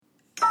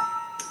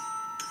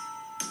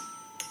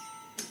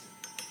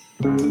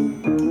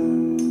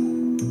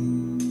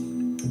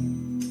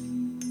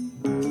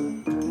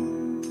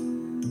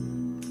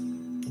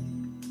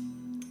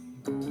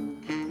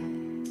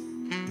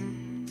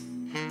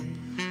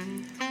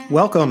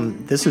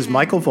Welcome. This is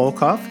Michael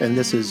Volkov, and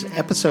this is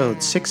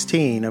episode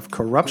 16 of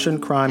Corruption,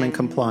 Crime, and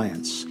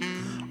Compliance.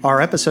 Our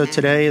episode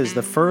today is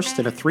the first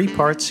in a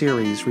three-part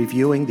series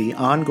reviewing the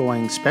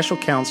ongoing Special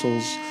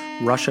Counsel's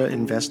Russia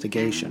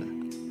investigation.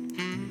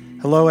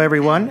 Hello,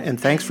 everyone, and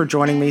thanks for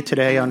joining me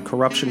today on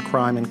Corruption,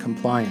 Crime, and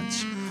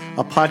Compliance,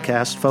 a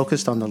podcast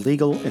focused on the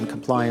legal and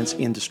compliance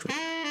industry.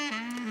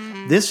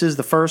 This is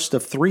the first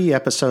of 3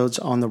 episodes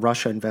on the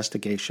Russia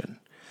investigation.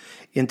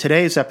 In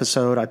today's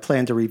episode, I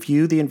plan to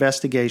review the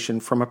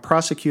investigation from a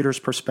prosecutor's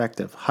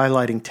perspective,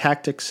 highlighting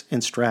tactics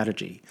and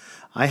strategy.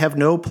 I have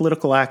no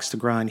political axe to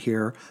grind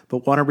here,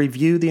 but want to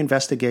review the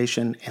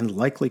investigation and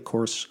likely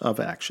course of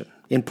action.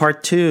 In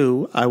Part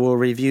 2, I will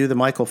review the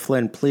Michael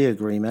Flynn plea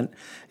agreement,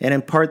 and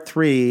in Part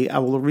 3, I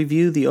will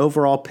review the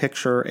overall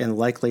picture and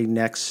likely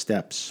next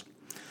steps.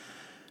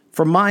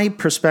 From my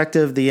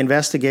perspective, the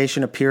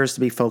investigation appears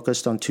to be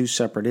focused on 2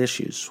 separate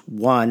issues.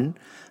 1,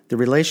 the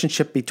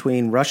relationship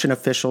between Russian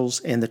officials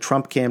and the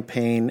Trump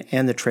campaign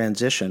and the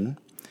transition,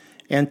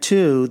 and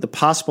 2, the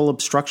possible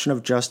obstruction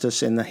of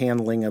justice in the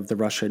handling of the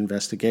Russia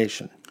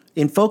investigation.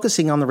 In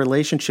focusing on the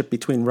relationship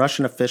between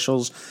Russian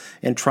officials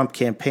and Trump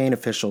campaign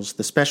officials,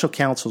 the Special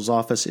Counsel's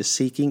office is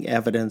seeking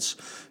evidence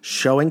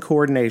showing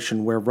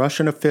coordination where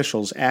Russian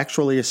officials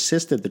actually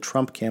assisted the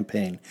Trump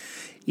campaign,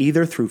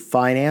 either through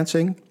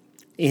financing,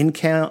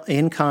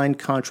 in-kind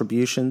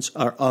contributions,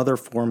 or other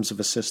forms of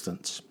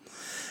assistance.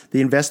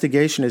 The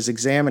investigation is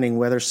examining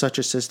whether such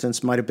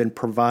assistance might have been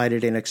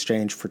provided in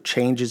exchange for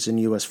changes in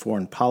U.S.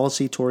 foreign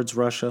policy towards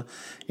Russia,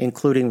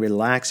 including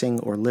relaxing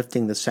or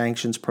lifting the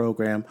sanctions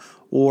program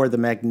or the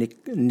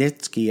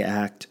Magnitsky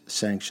Act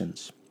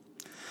sanctions.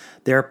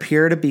 There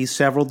appear to be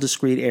several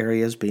discrete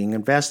areas being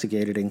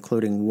investigated,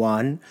 including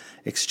 1,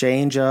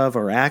 exchange of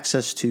or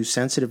access to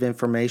sensitive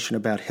information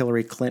about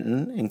Hillary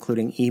Clinton,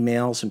 including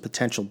emails and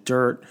potential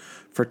dirt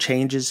for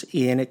changes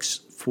in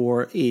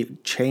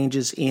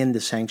the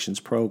sanctions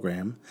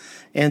program,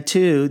 and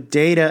 2,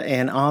 data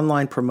and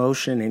online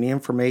promotion and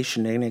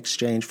information in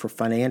exchange for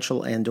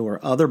financial and or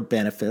other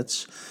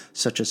benefits,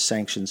 such as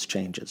sanctions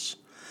changes.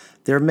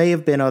 There may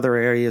have been other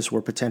areas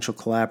where potential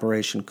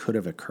collaboration could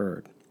have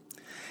occurred.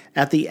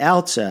 At the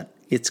outset,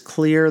 it's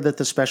clear that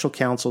the Special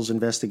Counsel's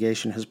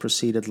investigation has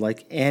proceeded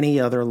like any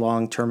other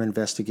long-term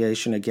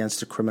investigation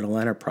against a criminal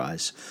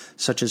enterprise,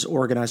 such as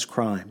organized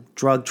crime,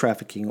 drug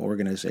trafficking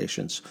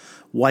organizations,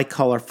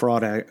 white-collar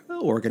fraud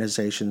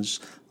organizations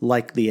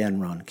like the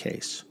Enron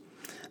case.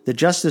 The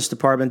Justice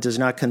Department does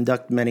not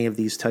conduct many of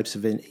these types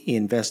of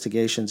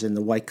investigations in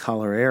the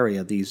white-collar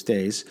area these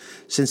days,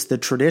 since the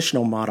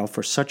traditional model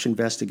for such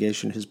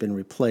investigation has been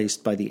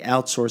replaced by the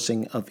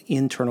outsourcing of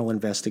internal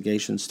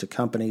investigations to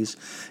companies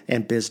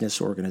and business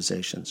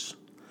organizations.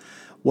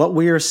 What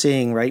we are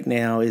seeing right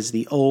now is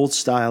the old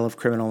style of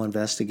criminal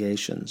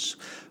investigations,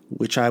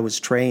 which I was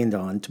trained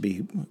on, to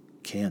be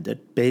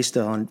candid, based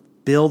on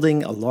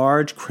building a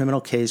large criminal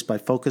case by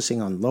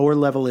focusing on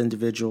lower-level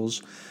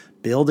individuals,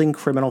 building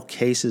criminal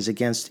cases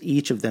against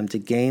each of them to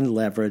gain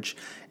leverage,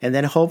 and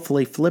then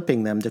hopefully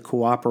flipping them to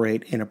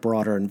cooperate in a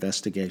broader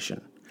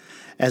investigation.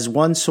 As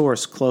one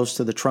source close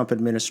to the Trump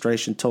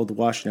administration told the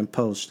Washington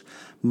Post,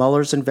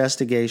 Mueller's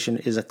investigation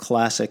is a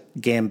classic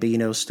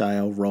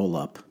Gambino-style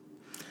roll-up.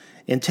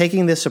 In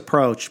taking this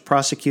approach,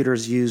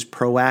 prosecutors use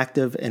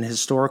proactive and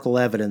historical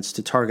evidence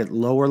to target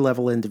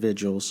lower-level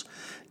individuals,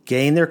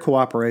 gain their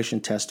cooperation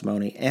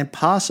testimony, and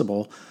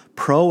possible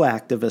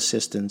proactive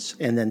assistance,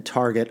 and then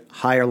target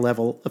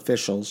higher-level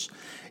officials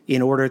in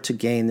order to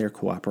gain their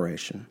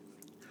cooperation.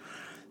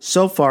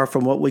 So far,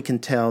 from what we can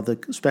tell, the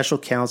Special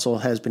Counsel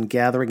has been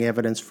gathering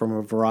evidence from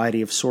a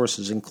variety of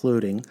sources,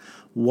 including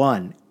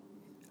 1,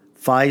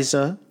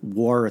 FISA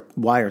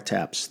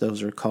wiretaps.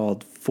 Those are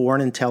called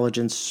Foreign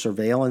Intelligence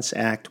Surveillance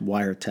Act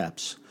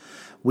wiretaps.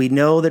 We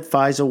know that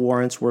FISA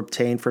warrants were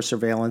obtained for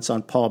surveillance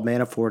on Paul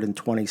Manafort in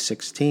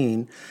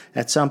 2016,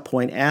 at some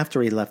point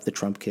after he left the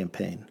Trump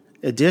campaign.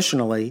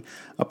 Additionally,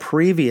 a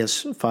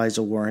previous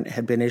FISA warrant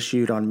had been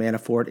issued on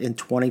Manafort in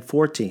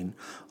 2014,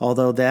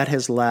 although that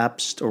has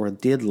lapsed or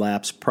did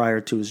lapse prior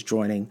to his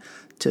joining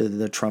to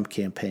the Trump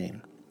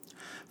campaign.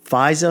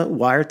 FISA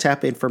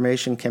wiretap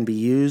information can be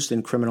used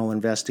in criminal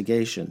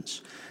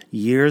investigations.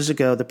 Years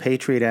ago, the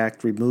Patriot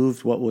Act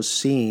removed what was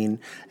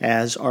seen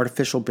as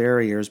artificial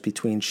barriers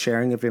between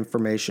sharing of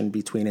information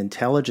between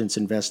intelligence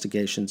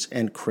investigations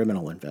and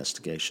criminal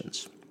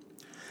investigations.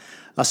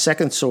 A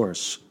second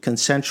source,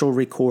 consensual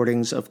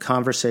recordings of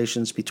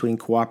conversations between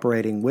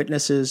cooperating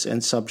witnesses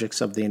and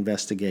subjects of the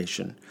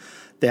investigation.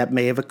 That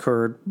may have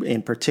occurred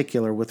in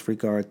particular with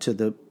regard to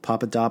the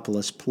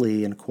Papadopoulos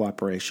plea and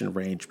cooperation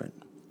arrangement.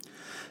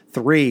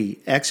 3,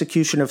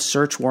 execution of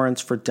search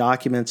warrants for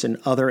documents and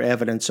other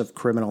evidence of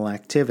criminal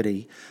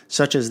activity,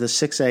 such as the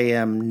 6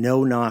 a.m.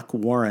 no-knock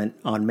warrant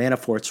on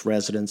Manafort's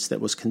residence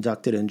that was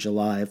conducted in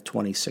July of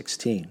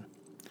 2016.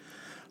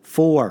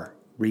 4,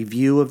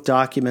 review of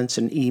documents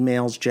and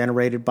emails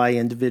generated by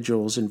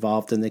individuals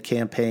involved in the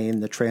campaign,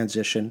 the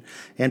transition,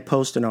 and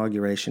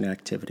post-inauguration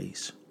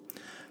activities.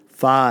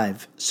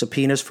 5,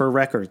 subpoenas for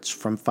records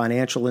from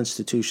financial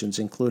institutions,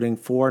 including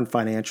foreign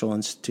financial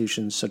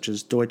institutions such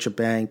as Deutsche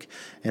Bank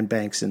and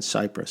banks in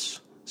Cyprus.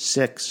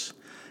 6,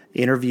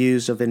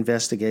 interviews of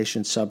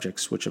investigation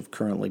subjects, which have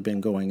currently been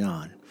going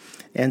on.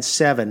 And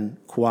 7,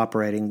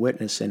 cooperating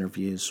witness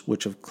interviews,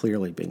 which have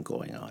clearly been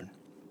going on.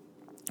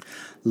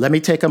 Let me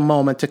take a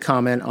moment to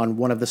comment on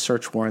one of the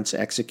search warrants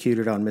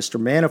executed on Mr.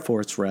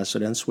 Manafort's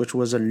residence, which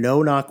was a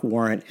no-knock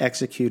warrant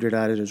executed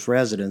at his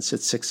residence at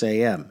 6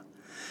 a.m.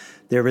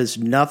 There is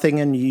nothing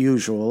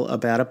unusual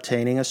about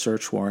obtaining a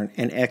search warrant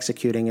and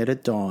executing it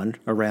at dawn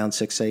around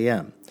 6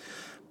 a.m.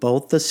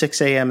 Both the 6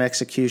 a.m.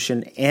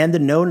 execution and the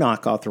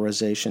no-knock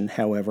authorization,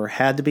 however,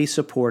 had to be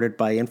supported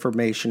by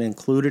information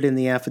included in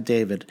the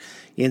affidavit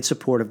in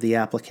support of the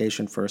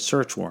application for a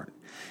search warrant.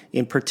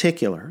 In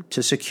particular,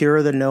 to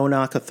secure the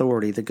no-knock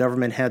authority, the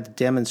government had to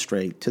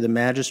demonstrate to the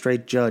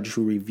magistrate judge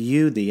who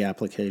reviewed the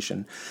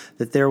application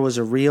that there was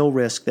a real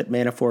risk that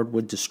Manafort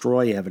would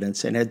destroy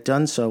evidence and had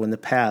done so in the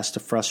past to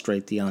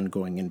frustrate the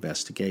ongoing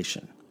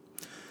investigation.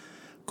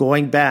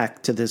 Going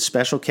back to the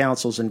special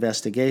counsel's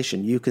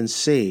investigation, you can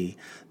see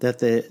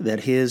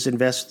that his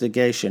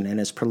investigation and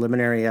his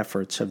preliminary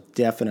efforts have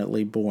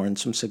definitely borne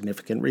some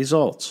significant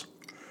results.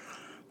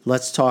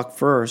 Let's talk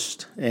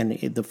first, and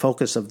the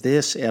focus of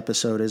this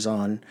episode is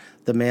on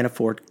the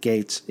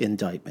Manafort-Gates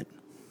indictment.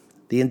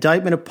 The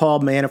indictment of Paul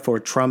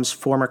Manafort, Trump's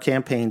former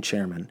campaign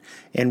chairman,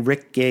 and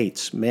Rick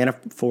Gates,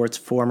 Manafort's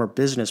former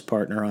business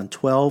partner, on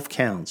 12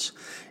 counts,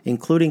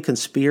 including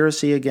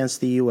conspiracy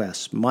against the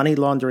U.S., money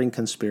laundering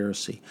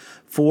conspiracy,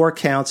 4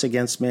 counts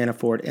against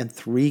Manafort, and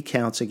 3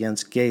 counts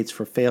against Gates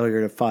for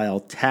failure to file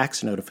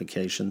tax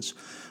notifications,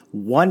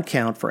 1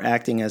 count for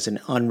acting as an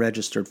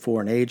unregistered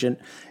foreign agent,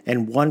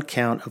 and 1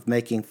 count of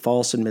making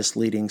false and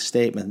misleading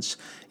statements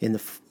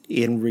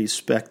in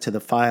respect to the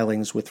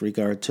filings with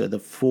regard to the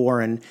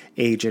Foreign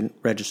Agent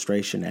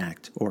Registration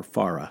Act, or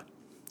FARA.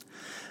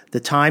 The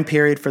time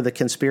period for the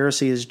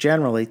conspiracy is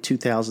generally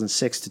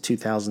 2006 to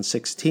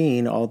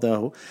 2016,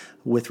 although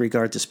with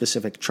regard to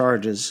specific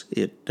charges,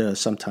 it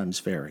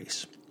sometimes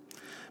varies.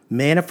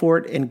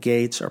 Manafort and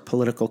Gates are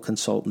political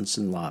consultants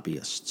and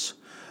lobbyists.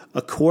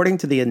 According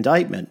to the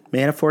indictment,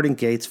 Manafort and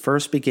Gates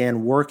first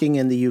began working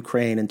in the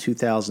Ukraine in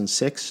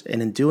 2006,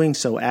 and in doing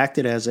so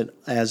acted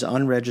as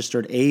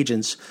unregistered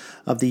agents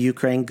of the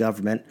Ukraine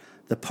government,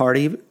 the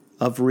Party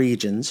of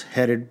Regions,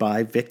 headed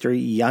by Viktor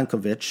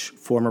Yanukovych,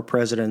 former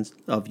president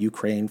of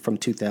Ukraine from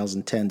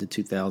 2010 to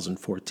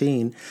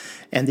 2014,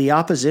 and the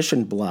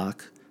opposition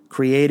bloc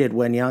created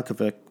when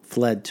Yanukovych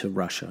fled to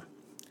Russia.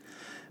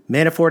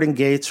 Manafort and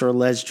Gates are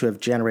alleged to have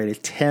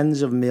generated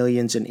tens of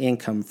millions in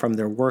income from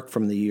their work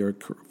for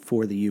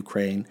the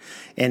Ukraine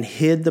and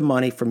hid the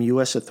money from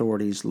U.S.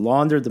 authorities,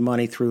 laundered the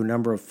money through a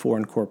number of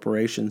foreign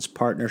corporations,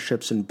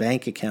 partnerships, and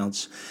bank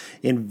accounts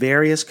in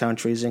various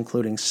countries,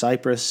 including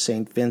Cyprus,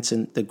 St.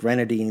 Vincent, the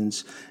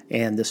Grenadines,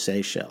 and the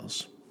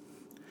Seychelles.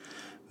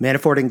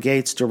 Manafort and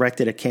Gates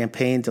directed a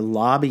campaign to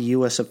lobby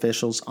U.S.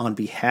 officials on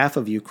behalf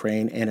of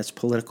Ukraine and its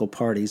political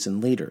parties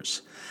and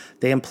leaders.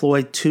 They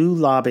employed 2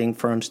 lobbying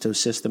firms to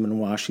assist them in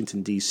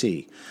Washington,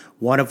 D.C.,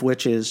 one of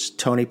which is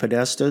Tony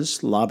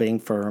Podesta's lobbying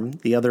firm.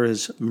 The other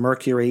is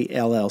Mercury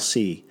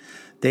LLC.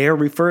 They are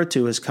referred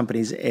to as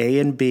companies A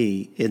and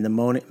B in the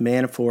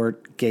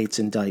Manafort-Gates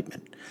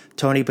indictment.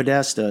 Tony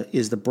Podesta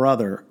is the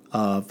brother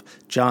of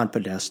John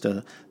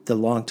Podesta, the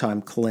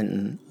longtime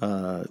Clinton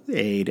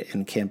aide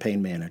and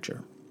campaign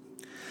manager.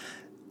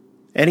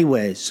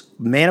 Anyways,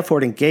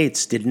 Manafort and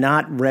Gates did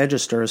not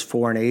register as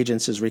foreign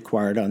agents as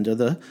required under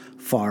the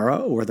FARA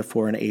or the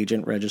Foreign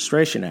Agent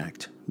Registration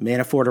Act.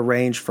 Manafort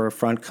arranged for a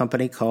front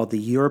company called the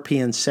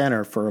European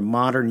Center for a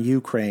Modern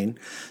Ukraine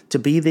to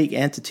be the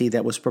entity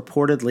that was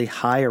purportedly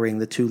hiring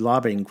the 2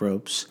 lobbying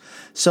groups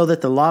so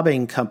that the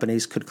lobbying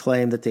companies could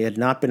claim that they had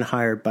not been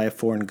hired by a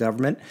foreign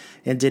government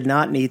and did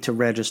not need to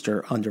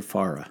register under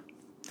FARA.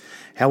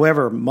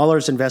 However,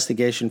 Mueller's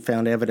investigation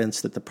found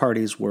evidence that the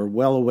parties were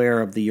well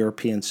aware of the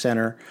European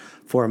Center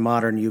for a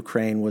Modern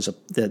Ukraine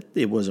that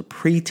it was a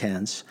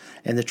pretense,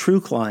 and the true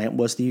client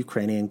was the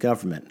Ukrainian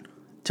government.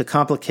 To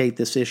complicate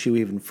this issue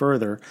even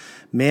further,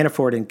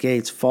 Manafort and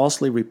Gates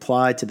falsely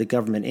replied to the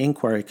government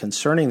inquiry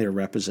concerning their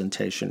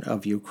representation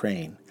of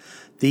Ukraine.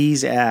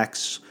 These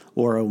acts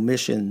or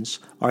omissions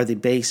are the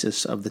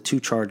basis of the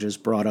 2 charges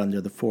brought under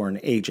the Foreign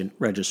Agent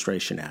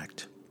Registration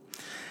Act.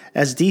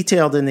 As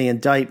detailed in the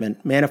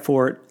indictment,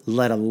 Manafort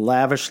led a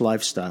lavish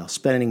lifestyle,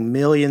 spending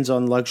millions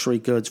on luxury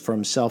goods for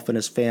himself and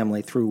his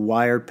family through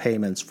wired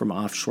payments from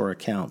offshore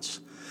accounts.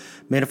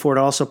 Manafort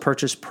also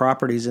purchased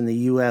properties in the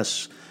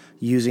U.S.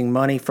 using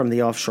money from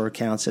the offshore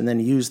accounts and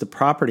then used the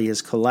property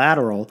as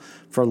collateral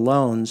for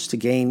loans to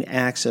gain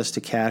access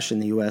to cash in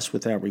the U.S.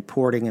 without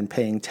reporting and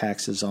paying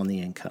taxes on the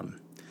income.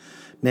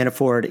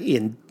 Manafort,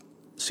 in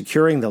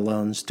securing the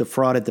loans,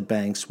 defrauded the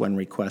banks when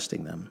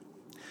requesting them.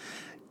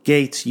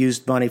 Gates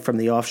used money from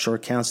the offshore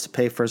accounts to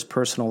pay for his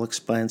personal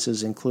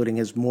expenses, including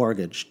his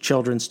mortgage,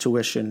 children's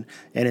tuition,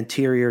 and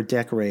interior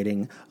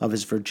decorating of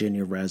his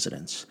Virginia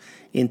residence.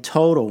 In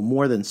total,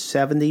 more than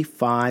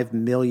 $75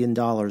 million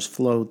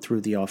flowed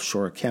through the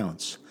offshore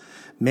accounts.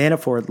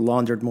 Manafort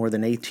laundered more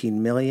than $18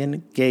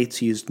 million.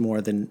 Gates used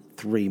more than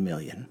 $3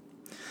 million.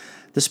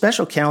 The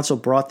special counsel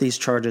brought these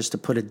charges to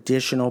put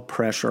additional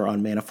pressure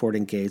on Manafort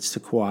and Gates to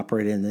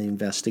cooperate in the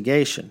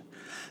investigation.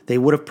 They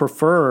would have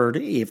preferred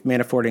if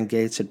Manafort and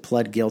Gates had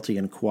pled guilty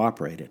and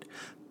cooperated,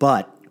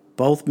 but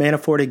both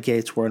Manafort and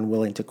Gates were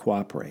unwilling to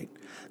cooperate.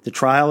 The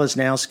trial is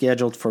now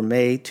scheduled for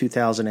May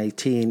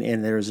 2018,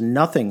 and there is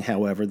nothing,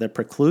 however, that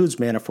precludes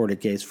Manafort and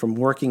Gates from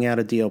working out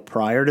a deal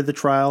prior to the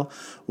trial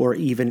or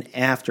even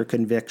after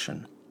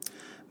conviction.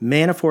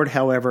 Manafort,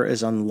 however,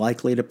 is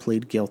unlikely to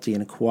plead guilty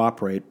and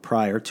cooperate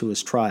prior to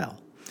his trial.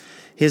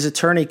 His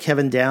attorney,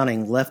 Kevin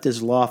Downing, left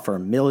his law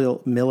firm,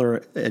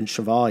 Miller and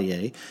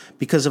Chevalier,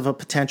 because of a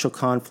potential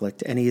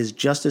conflict, and he is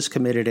just as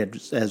committed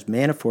as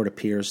Manafort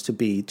appears to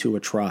be to a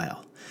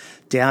trial.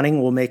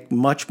 Downing will make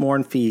much more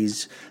in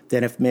fees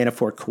than if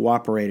Manafort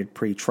cooperated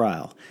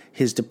pre-trial.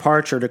 His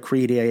departure to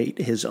create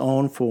his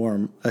own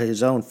firm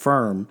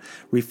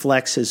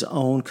reflects his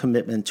own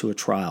commitment to a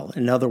trial.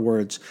 In other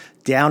words,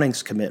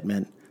 Downing's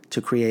commitment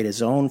to create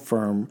his own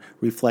firm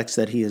reflects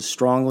that he is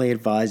strongly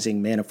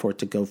advising Manafort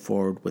to go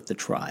forward with the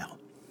trial.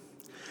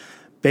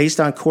 Based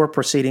on court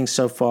proceedings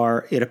so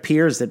far, it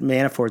appears that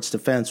Manafort's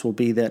defense will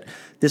be that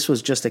this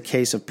was just a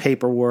case of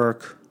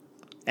paperwork,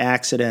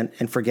 accident,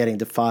 and forgetting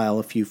to file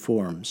a few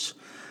forms.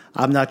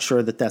 I'm not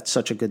sure that that's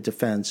such a good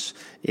defense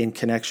in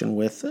connection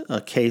with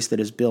a case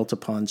that is built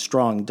upon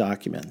strong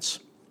documents.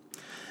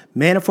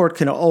 Manafort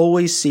can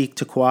always seek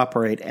to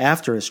cooperate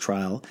after his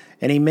trial,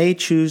 and he may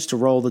choose to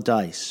roll the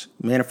dice.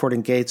 Manafort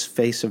and Gates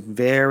face a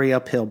very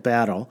uphill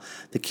battle.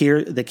 The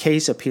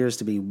case appears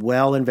to be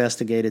well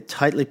investigated,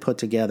 tightly put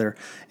together,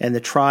 and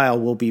the trial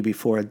will be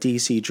before a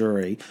D.C.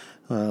 jury,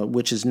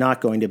 which is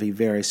not going to be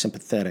very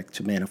sympathetic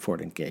to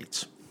Manafort and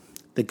Gates.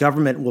 The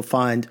government will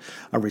find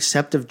a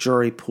receptive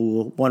jury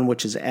pool, one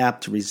which is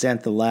apt to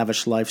resent the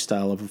lavish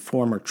lifestyle of a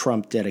former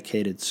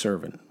Trump-dedicated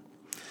servant.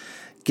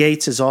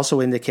 Gates has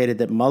also indicated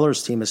that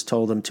Mueller's team has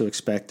told him to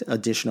expect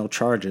additional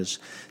charges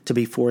to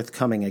be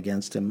forthcoming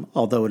against him,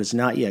 although it is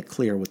not yet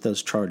clear what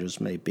those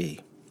charges may be.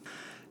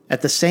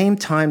 At the same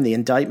time the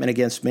indictment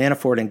against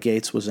Manafort and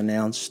Gates was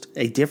announced,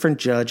 a different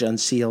judge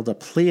unsealed a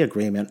plea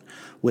agreement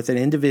with an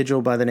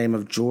individual by the name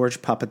of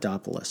George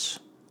Papadopoulos.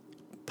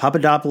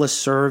 Papadopoulos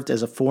served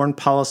as a foreign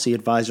policy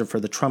advisor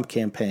for the Trump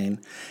campaign,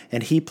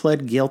 and he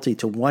pled guilty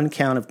to one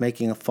count of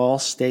making a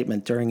false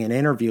statement during an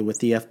interview with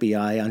the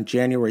FBI on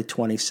January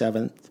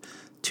 27,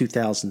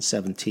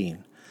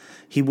 2017.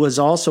 He was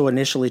also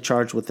initially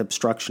charged with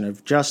obstruction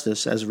of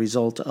justice as a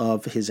result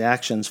of his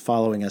actions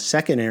following a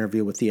second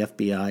interview with the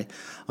FBI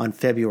on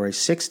February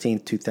 16,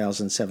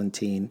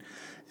 2017,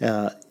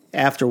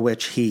 after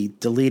which he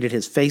deleted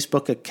his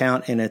Facebook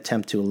account in an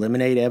attempt to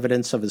eliminate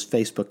evidence of his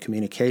Facebook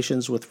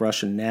communications with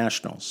Russian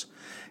nationals.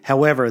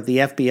 However, the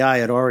FBI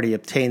had already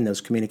obtained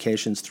those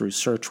communications through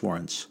search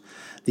warrants.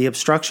 The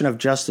obstruction of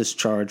justice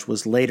charge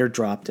was later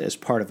dropped as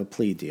part of a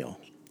plea deal.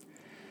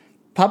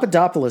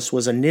 Papadopoulos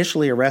was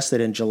initially arrested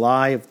in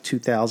July of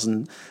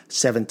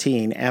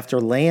 2017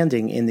 after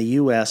landing in the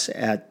U.S.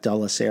 at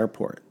Dulles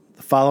Airport.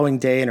 The following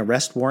day, an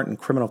arrest warrant and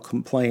criminal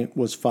complaint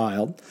was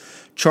filed,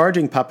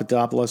 charging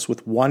Papadopoulos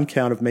with one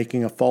count of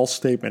making a false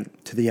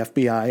statement to the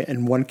FBI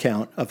and one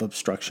count of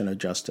obstruction of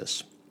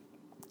justice.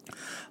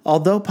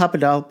 Although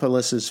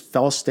Papadopoulos'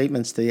 false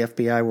statements to the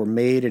FBI were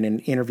made in an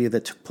interview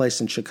that took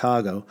place in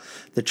Chicago,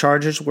 the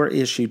charges were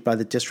issued by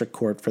the District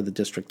Court for the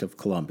District of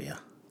Columbia.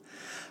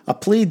 A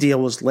plea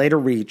deal was later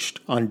reached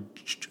on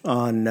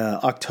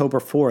October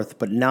 4th,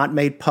 but not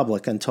made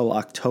public until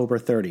October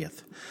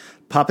 30th.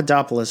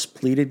 Papadopoulos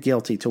pleaded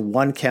guilty to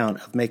one count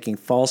of making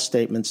false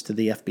statements to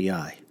the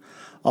FBI.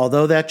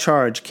 Although that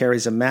charge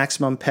carries a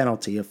maximum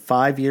penalty of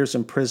 5 years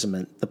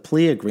imprisonment, the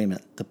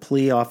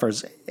plea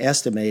offer's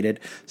estimated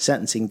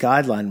sentencing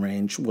guideline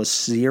range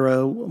was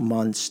 0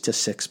 months to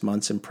 6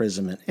 months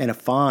imprisonment and a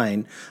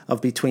fine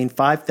of between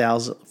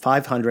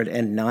 $500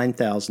 and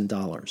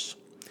 $9,000.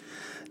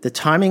 The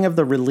timing of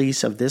the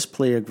release of this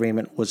plea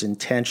agreement was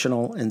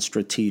intentional and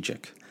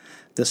strategic.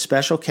 The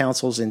special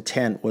counsel's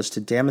intent was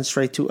to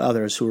demonstrate to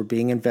others who were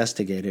being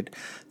investigated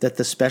that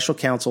the special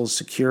counsel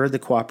secured the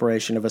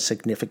cooperation of a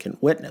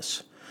significant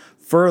witness.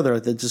 Further,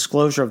 the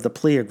disclosure of the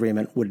plea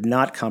agreement would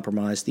not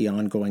compromise the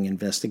ongoing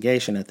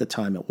investigation at the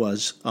time it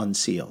was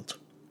unsealed.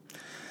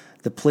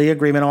 The plea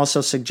agreement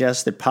also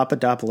suggests that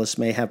Papadopoulos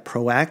may have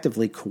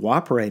proactively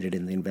cooperated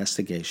in the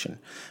investigation,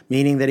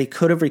 meaning that he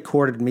could have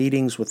recorded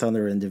meetings with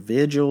other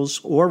individuals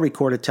or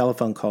recorded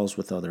telephone calls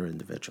with other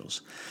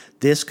individuals.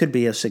 This could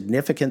be a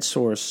significant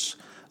source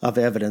of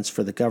evidence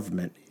for the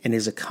government and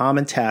is a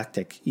common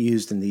tactic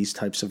used in these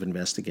types of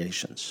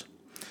investigations.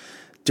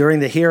 During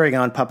the hearing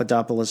on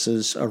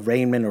Papadopoulos'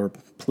 arraignment or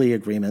plea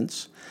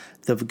agreements,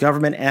 The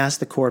government asked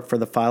the court for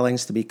the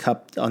filings to be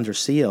kept under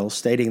seal,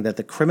 stating that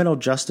the criminal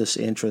justice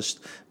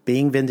interest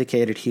being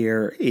vindicated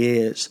here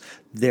is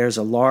there's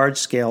a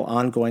large-scale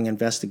ongoing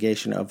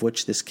investigation of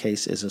which this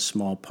case is a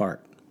small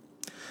part.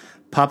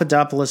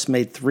 Papadopoulos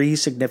made 3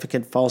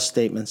 significant false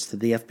statements to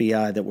the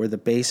FBI that were the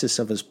basis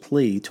of his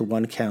plea to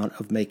one count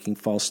of making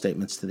false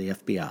statements to the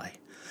FBI.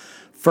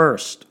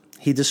 First,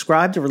 he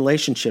described a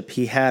relationship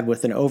he had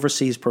with an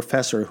overseas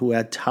professor who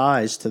had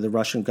ties to the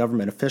Russian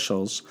government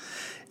officials,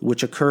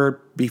 which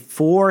occurred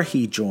before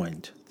he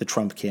joined the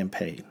Trump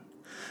campaign,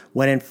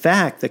 when in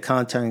fact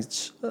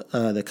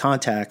the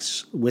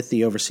contacts with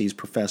the overseas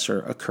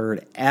professor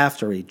occurred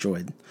after he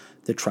joined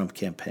the Trump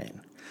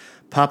campaign.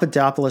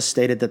 Papadopoulos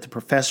stated that the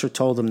professor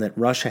told him that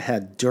Russia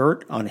had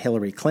dirt on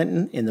Hillary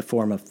Clinton in the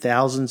form of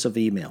thousands of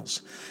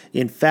emails.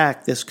 In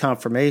fact, this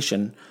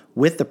confirmation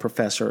with the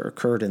professor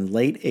occurred in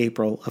late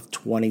April of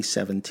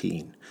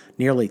 2017,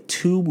 nearly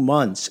 2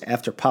 months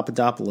after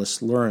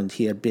Papadopoulos learned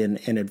he had been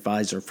an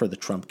advisor for the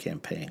Trump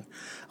campaign.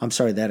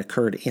 That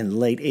occurred in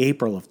late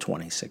April of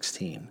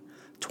 2016.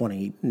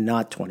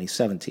 Not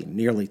 2017,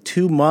 nearly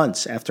 2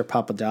 months after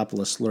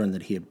Papadopoulos learned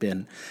that he had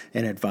been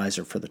an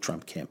advisor for the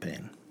Trump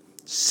campaign.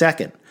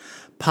 Second,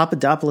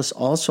 Papadopoulos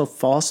also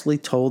falsely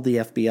told the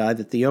FBI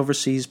that the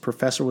overseas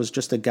professor was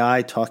just a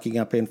guy talking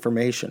up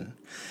information.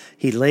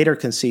 He later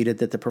conceded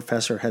that the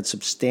professor had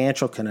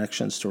substantial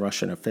connections to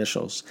Russian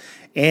officials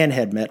and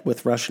had met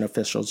with Russian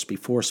officials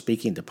before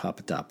speaking to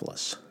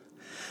Papadopoulos.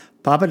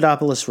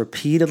 Papadopoulos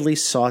repeatedly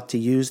sought to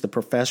use the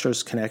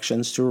professor's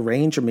connections to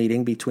arrange a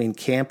meeting between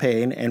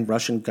campaign and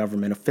Russian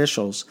government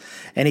officials,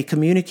 and he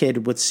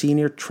communicated with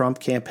senior Trump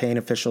campaign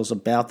officials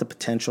about the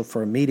potential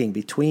for a meeting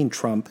between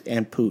Trump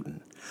and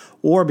Putin,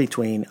 or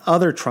between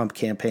other Trump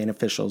campaign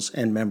officials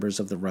and members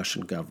of the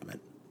Russian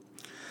government.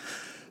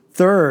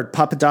 Third,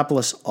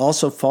 Papadopoulos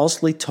also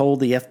falsely told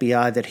the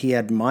FBI that he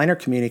had minor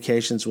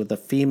communications with a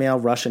female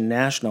Russian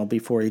national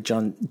before he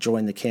joined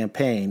the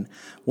campaign,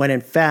 when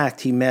in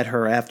fact he met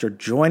her after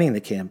joining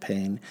the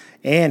campaign,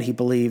 and he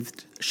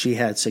believed she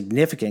had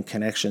significant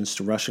connections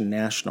to Russian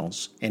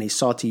nationals, and he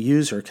sought to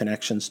use her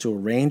connections to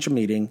arrange a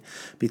meeting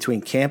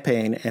between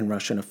campaign and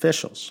Russian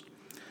officials.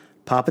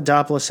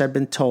 Papadopoulos had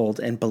been told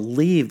and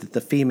believed that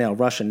the female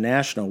Russian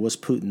national was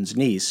Putin's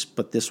niece,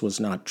 but this was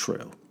not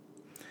true.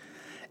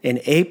 In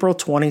April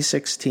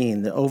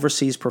 2016, the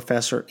overseas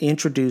professor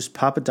introduced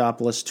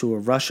Papadopoulos to a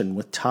Russian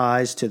with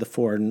ties to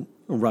the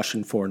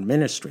Russian Foreign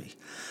Ministry.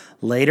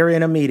 Later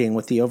in a meeting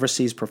with the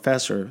overseas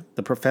professor,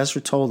 the professor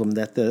told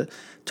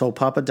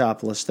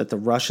Papadopoulos that the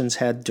Russians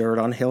had dirt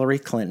on Hillary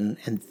Clinton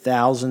and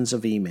thousands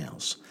of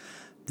emails.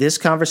 This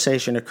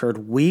conversation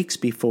occurred weeks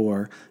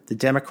before the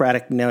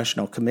Democratic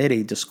National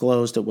Committee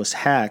disclosed it was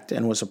hacked,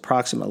 and was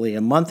approximately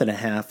a month and a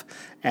half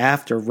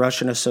after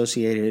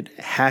Russian-associated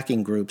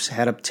hacking groups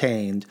had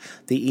obtained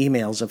the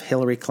emails of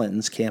Hillary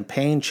Clinton's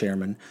campaign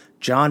chairman,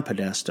 John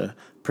Podesta,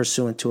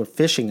 pursuant to a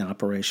phishing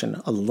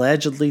operation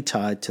allegedly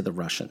tied to the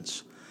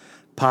Russians.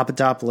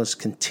 Papadopoulos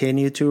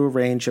continued to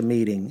arrange a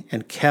meeting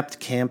and kept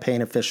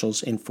campaign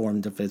officials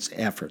informed of his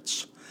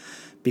efforts.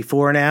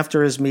 Before and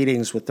after his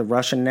meetings with the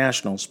Russian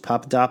nationals,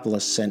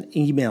 Papadopoulos sent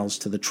emails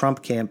to the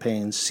Trump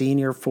campaign's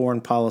senior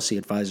foreign policy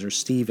advisor,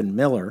 Stephen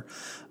Miller,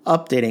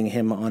 updating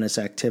him on his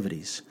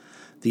activities.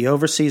 The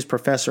overseas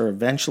professor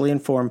eventually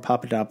informed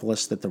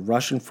Papadopoulos that the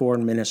Russian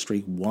Foreign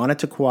Ministry wanted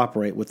to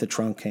cooperate with the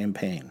Trump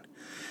campaign.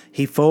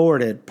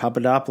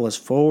 Papadopoulos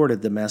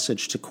forwarded the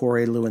message to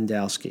Corey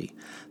Lewandowski.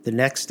 The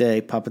next day,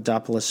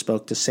 Papadopoulos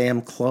spoke to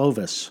Sam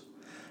Clovis,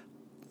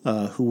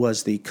 who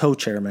was the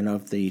co-chairman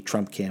of the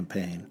Trump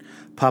campaign.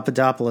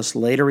 Papadopoulos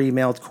later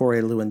emailed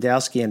Corey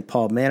Lewandowski and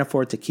Paul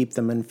Manafort to keep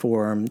them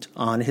informed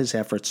on his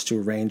efforts to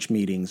arrange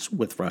meetings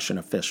with Russian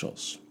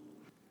officials.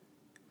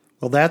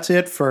 Well, that's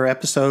it for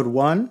Episode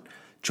 1.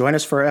 Join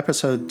us for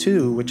Episode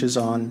 2, which is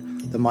on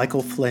the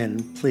Michael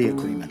Flynn plea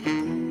agreement.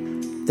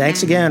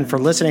 Thanks again for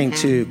listening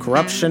to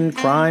Corruption,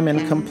 Crime,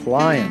 and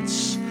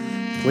Compliance.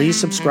 Please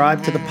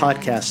subscribe to the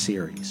podcast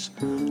series.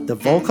 The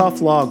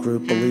Volkov Law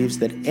Group believes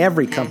that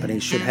every company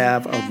should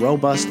have a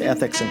robust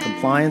ethics and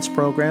compliance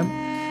program.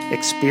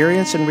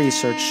 Experience and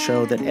research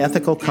show that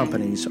ethical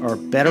companies are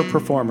better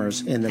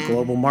performers in the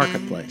global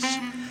marketplace.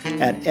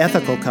 At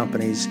ethical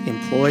companies,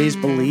 employees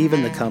believe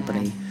in the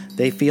company,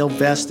 they feel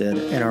vested,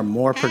 and are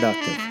more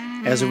productive.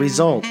 As a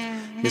result,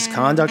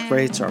 misconduct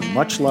rates are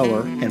much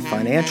lower and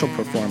financial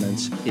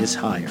performance is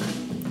higher.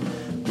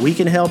 We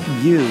can help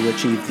you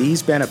achieve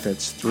these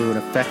benefits through an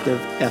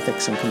effective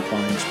ethics and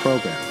compliance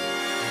program.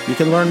 You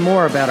can learn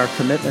more about our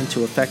commitment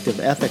to effective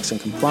ethics and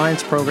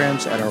compliance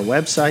programs at our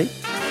website,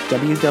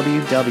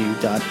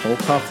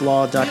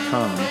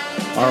 www.volkovlaw.com,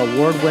 our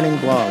award-winning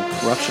blog,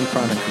 Corruption,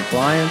 Crime, and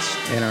Compliance,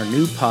 and our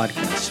new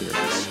podcast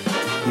series.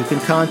 You can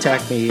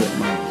contact me at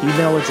my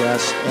email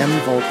address,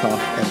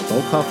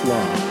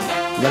 mvolkov@volkovlaw.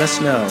 Let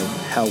us know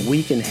how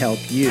we can help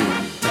you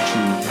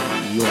achieve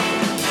your goals.